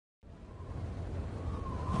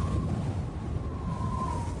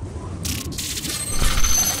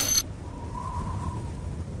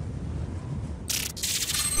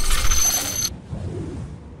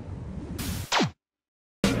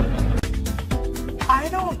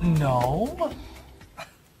don't know.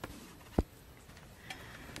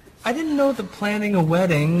 I didn't know that planning a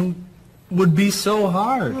wedding would be so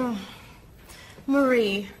hard.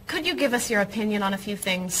 Marie, could you give us your opinion on a few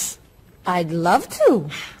things? I'd love to.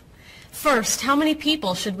 First, how many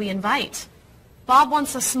people should we invite? Bob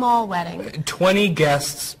wants a small wedding. 20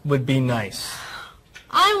 guests would be nice.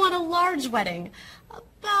 I want a large wedding.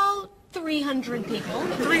 About 300 people.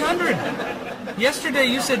 300? Yesterday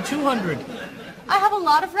you said 200. I have a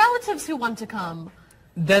lot of relatives who want to come.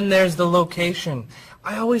 Then there's the location.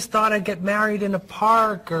 I always thought I'd get married in a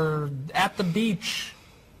park or at the beach.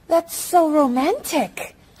 That's so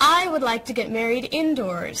romantic. I would like to get married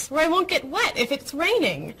indoors, where I won't get wet if it's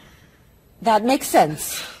raining. That makes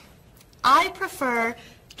sense. I prefer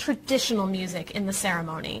traditional music in the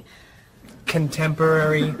ceremony.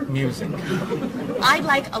 Contemporary music. I'd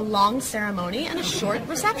like a long ceremony and a short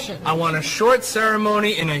reception. I want a short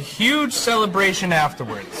ceremony and a huge celebration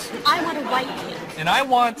afterwards. I want a white cake. And I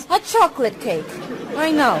want... A chocolate cake.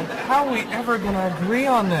 I know. How are we ever going to agree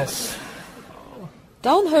on this?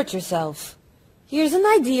 Don't hurt yourself. Here's an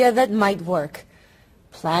idea that might work.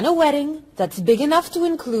 Plan a wedding that's big enough to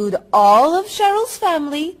include all of Cheryl's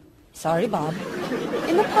family, sorry Bob,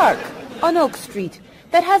 in a park on Oak Street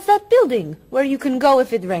that has that building where you can go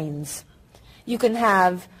if it rains. You can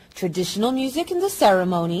have traditional music in the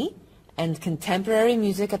ceremony and contemporary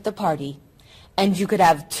music at the party. And you could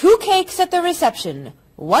have 2 cakes at the reception,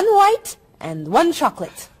 1 white and 1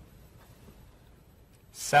 chocolate.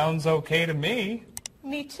 Sounds okay to me.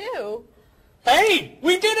 Me too. Hey,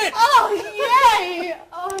 we did it! Oh, yay!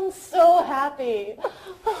 Oh, I'm so happy.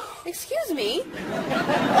 Excuse me?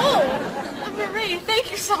 Oh, Marie,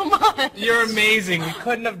 thank you so much. You're amazing. We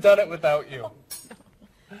couldn't have done it without you.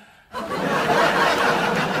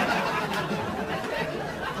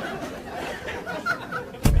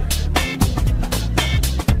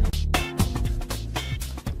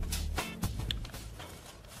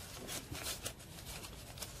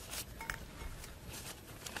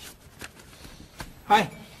 Hi.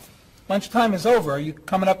 Lunchtime is over. Are you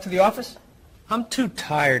coming up to the office? I'm too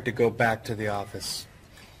tired to go back to the office.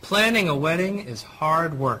 Planning a wedding is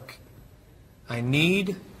hard work. I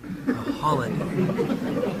need a holiday.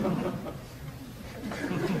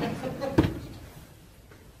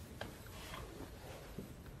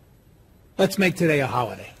 Let's make today a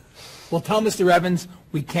holiday. We'll tell Mr. Evans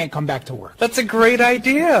we can't come back to work. That's a great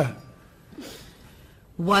idea.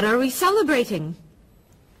 What are we celebrating?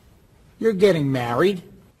 You're getting married.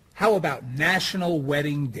 How about National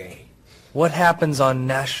Wedding Day? What happens on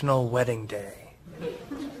National Wedding Day?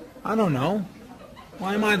 I don't know.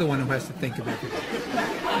 Why am I the one who has to think of everything?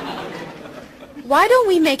 Why don't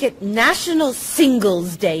we make it National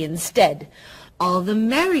Singles Day instead? All the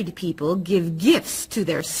married people give gifts to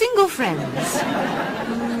their single friends.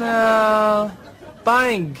 No,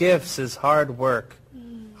 buying gifts is hard work.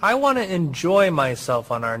 I want to enjoy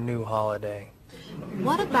myself on our new holiday.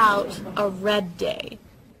 What about a red day?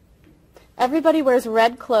 Everybody wears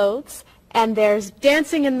red clothes, and there's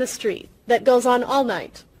dancing in the street that goes on all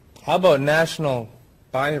night. How about National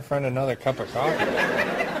Buy Your Friend Another Cup of Coffee?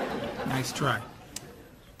 Nice try.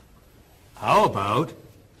 How about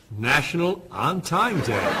National On Time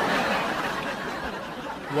Day?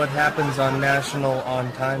 What happens on National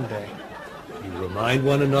On Time Day? You remind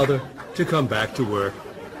one another to come back to work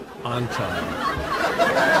on time.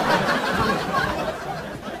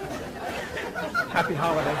 Happy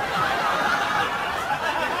holiday.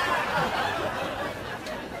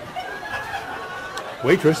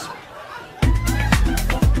 Waitress.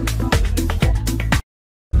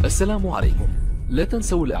 السلام عليكم. لا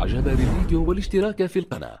تنسوا الاعجاب بالفيديو والاشتراك في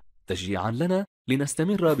القناة تشجيعا لنا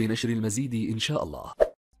لنستمر بنشر المزيد إن شاء الله.